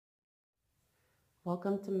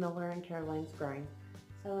Welcome to Miller and Caroline's Grind.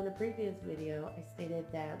 So in a previous video, I stated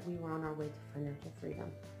that we were on our way to financial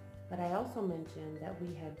freedom, but I also mentioned that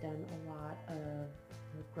we had done a lot of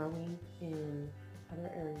growing in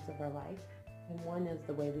other areas of our life, and one is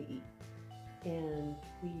the way we eat. And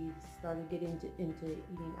we started getting into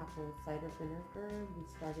eating apple cider vinegar. We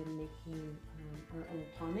started making our own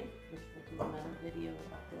tonic, which will be another video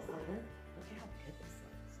about this later. Look at how good this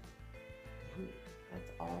looks. Yummy.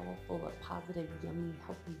 That's all full of positive, yummy,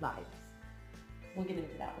 healthy vibes. We'll get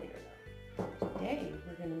into that later though. Today,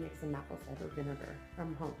 we're gonna make some apple cider vinegar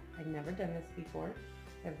from home. I've never done this before.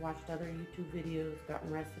 I've watched other YouTube videos, gotten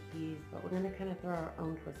recipes, but we're gonna kind of throw our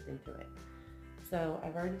own twist into it. So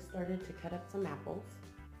I've already started to cut up some apples.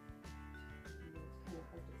 It's kind of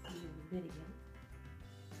hard to see in the video.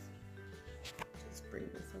 Just bring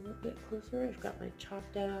this a little bit closer. I've got my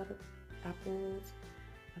chopped out apples.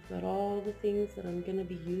 I've got all the things that I'm going to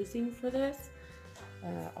be using for this.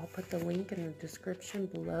 I'll put the link in the description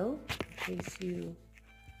below in case you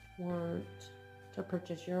want to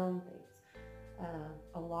purchase your own things.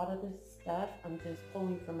 A lot of this stuff I'm just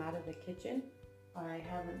pulling from out of the kitchen. I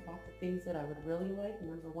haven't bought the things that I would really like.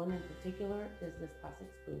 Number one in particular is this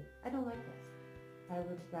plastic spoon. I don't like this. I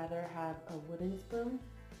would rather have a wooden spoon.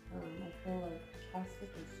 I feel like plastic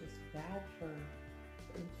is just bad for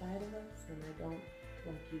the inside of us, and I don't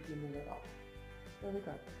like using it at all. So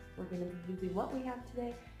regardless, we're going to be using what we have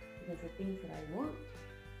today because the things that I want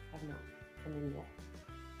have not come in yet.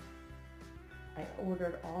 I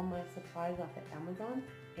ordered all my supplies off of Amazon,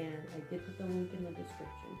 and I did put the link in the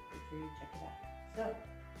description. Make sure you check it out.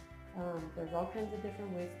 So, there's all kinds of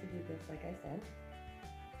different ways to do this, like I said.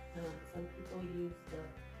 Some people use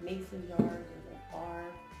the mason jars or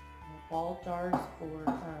the ball jars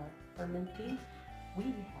for fermenting. We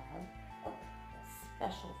have a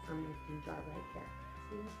special fermenting jar right here.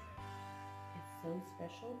 See? It's so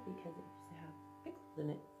special because it used to have pickles in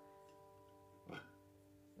it. Well,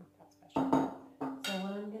 not that special. So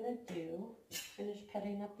what I'm going to do is finish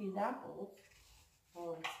cutting up these apples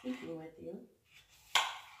while I'm speaking with you.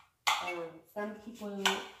 Some people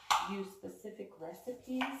use specific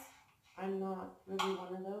recipes. I'm not really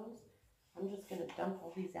one of those. I'm just going to dump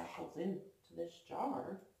all these apples into this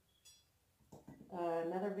jar.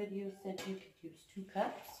 Another video said you could use 2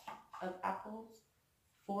 cups of apples,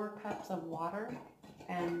 4 cups of water,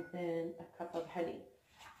 and then a cup of honey.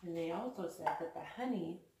 And they also said that the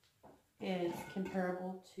honey is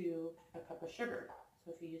comparable to a cup of sugar.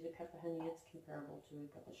 So if you use a cup of honey, it's comparable to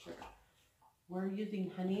a cup of sugar. We're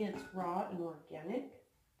using honey. It's raw and organic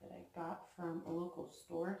that I got from a local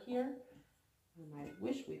store here. I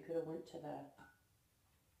wish we could have went to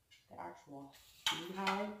the actual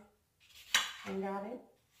beehive and got it.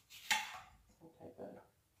 Some type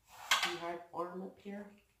of beehive farm up here,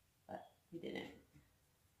 but we didn't.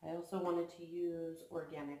 I also wanted to use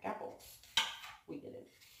organic apples. We didn't.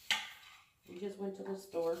 We just went to the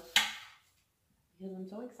store because I'm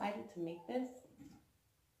so excited to make this.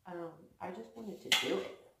 I just wanted to do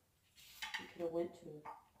it. We could have went to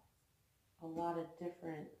a lot of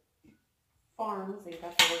different farms and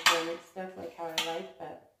got the organic stuff like how I like,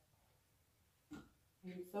 but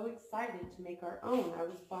I'm so excited to make our own. I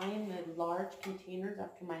was buying the large containers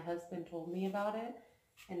after my husband told me about it,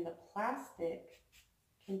 and the plastic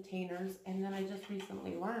containers, and then I just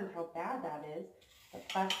recently learned how bad that is. The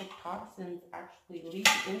plastic toxins actually leak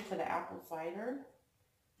into the apple cider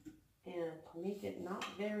and make it not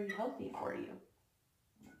very healthy for you.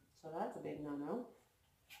 So that's a big no-no.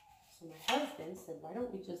 So my husband said, why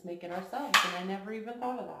don't we just make it ourselves? And I never even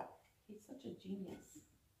thought of that. He's such a genius.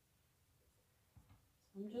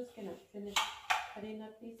 So I'm just going to finish cutting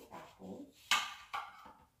up these apples.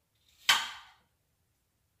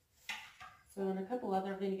 So in a couple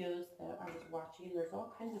other videos that I was watching, there's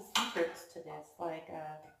all kinds of secrets to this. Like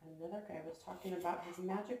another guy was talking about his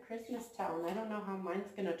magic Christmas towel, and I don't know how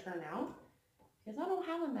mine's going to turn out because I don't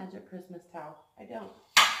have a magic Christmas towel. I don't.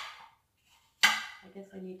 I guess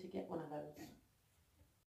I need to get one of those.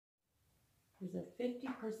 There's a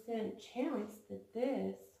 50% chance that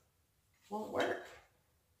this won't work.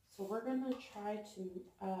 So we're going to try to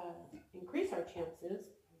increase our chances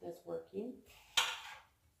of this working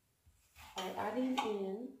by adding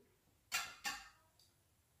in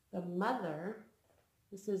the mother.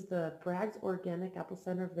 This is the Bragg's Organic Apple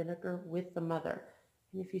Cider Vinegar with the mother.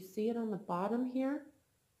 And if you see it on the bottom here,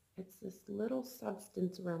 it's this little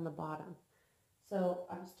substance around the bottom. So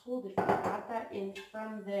I was told if you add that in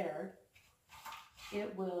from there,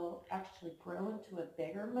 it will actually grow into a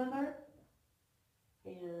bigger mother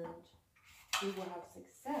and we will have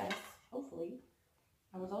success, hopefully.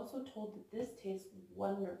 I was also told that this tastes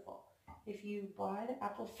wonderful. If you buy the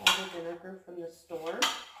apple cider vinegar from the store,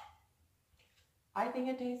 I think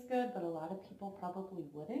it tastes good, but a lot of people probably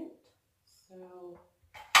wouldn't. So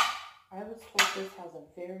I was told this has a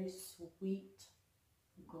very sweet,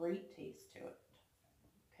 great taste to it.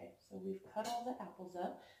 Okay, so we've cut all the apples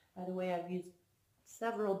up. By the way, I've used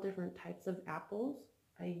several different types of apples.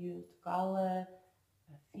 I used Gala,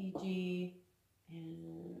 Fiji,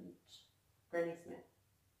 and Granny Smith.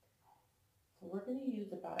 So we're going to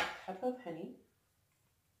use about a cup of honey.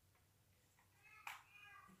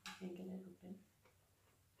 If we can get it open.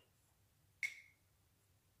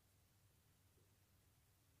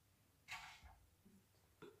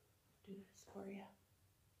 Do this for you.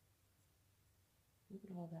 Look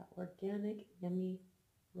at all that organic, yummy,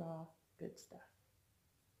 raw, good stuff.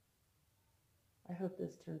 I hope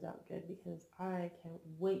this turns out good because I can't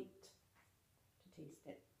wait to taste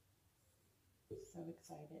it. So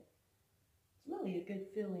excited. It's really a good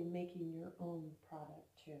feeling making your own product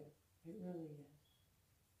too. It really is.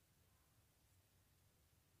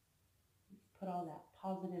 You put all that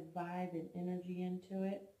positive vibe and energy into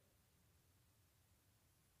it.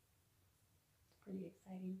 It's pretty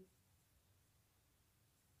exciting.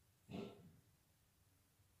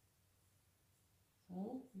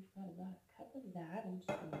 So we've got about a cup of that. I'm just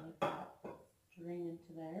going to let that drain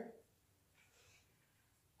into there.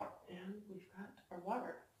 And we've got our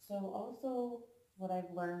water. So also what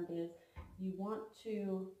I've learned is you want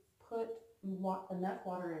to put enough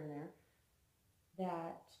water in there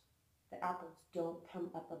that the apples don't come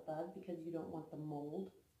up above, because you don't want the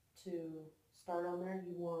mold to start on there.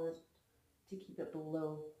 You want to keep it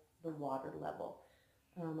below the water level.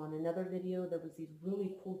 On another video, there was these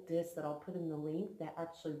really cool discs that I'll put in the link that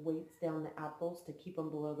actually weights down the apples to keep them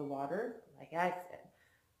below the water. Like I said,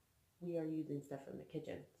 we are using stuff from the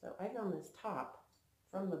kitchen. So I found this top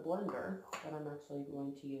from the blender that I'm actually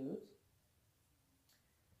going to use.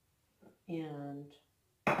 And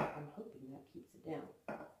I'm hoping that keeps it down.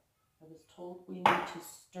 I was told we need to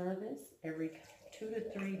stir this every 2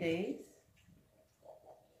 to 3 days.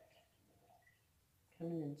 Come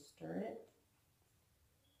in and stir it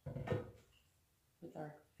with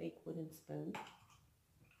our fake wooden spoon.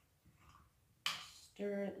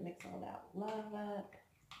 Stir it, mix all that love up.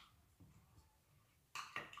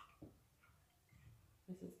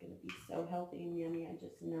 This is going to be so healthy and yummy. I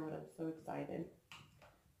just know it. I'm so excited.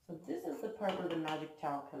 So this is the part where the magic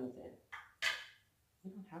towel comes in.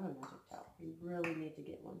 We don't have a magic towel. We really need to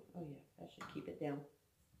get one. Oh yeah, that should keep it down.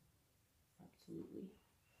 Absolutely.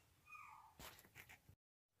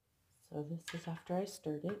 So this is after I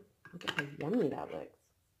stirred it. Look at how yummy that looks.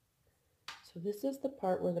 So this is the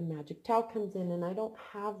part where the magic towel comes in, and I don't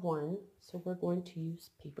have one, so we're going to use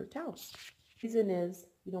paper towels. The reason is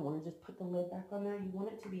you don't want to just put the lid back on there. You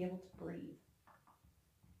want it to be able to breathe.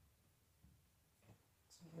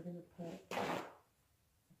 So we're going to put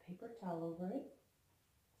a paper towel over it.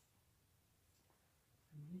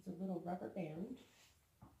 And use a little rubber band.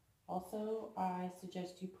 Also, I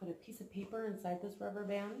suggest you put a piece of paper inside this rubber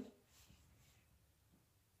band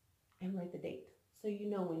and write the date, so you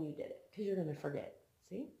know when you did it, because you're going to forget.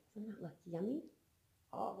 See? Doesn't that look yummy?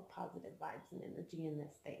 All the positive vibes and energy in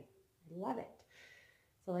this thing. I love it.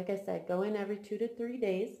 So like I said, go in every 2 to 3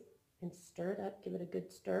 days and stir it up. Give it a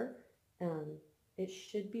good stir. It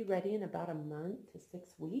should be ready in about a month to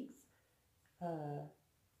 6 weeks.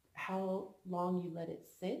 How long you let it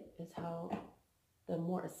sit is how the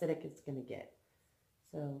more acidic it's going to get.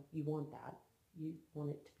 So you want that. You want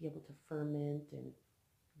it to be able to ferment and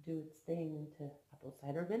do its thing into apple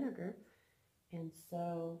cider vinegar. And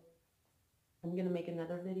so I'm going to make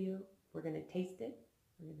another video. We're going to taste it.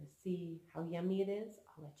 We're going to see how yummy it is.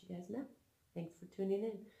 I'll let you guys know. Thanks for tuning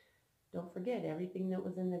in. Don't forget, everything that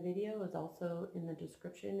was in the video is also in the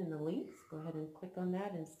description and the links. Go ahead and click on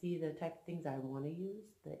that and see the type of things I want to use,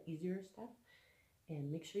 the easier stuff.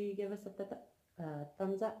 And make sure you give us a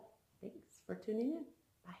thumbs up. Thanks for tuning in.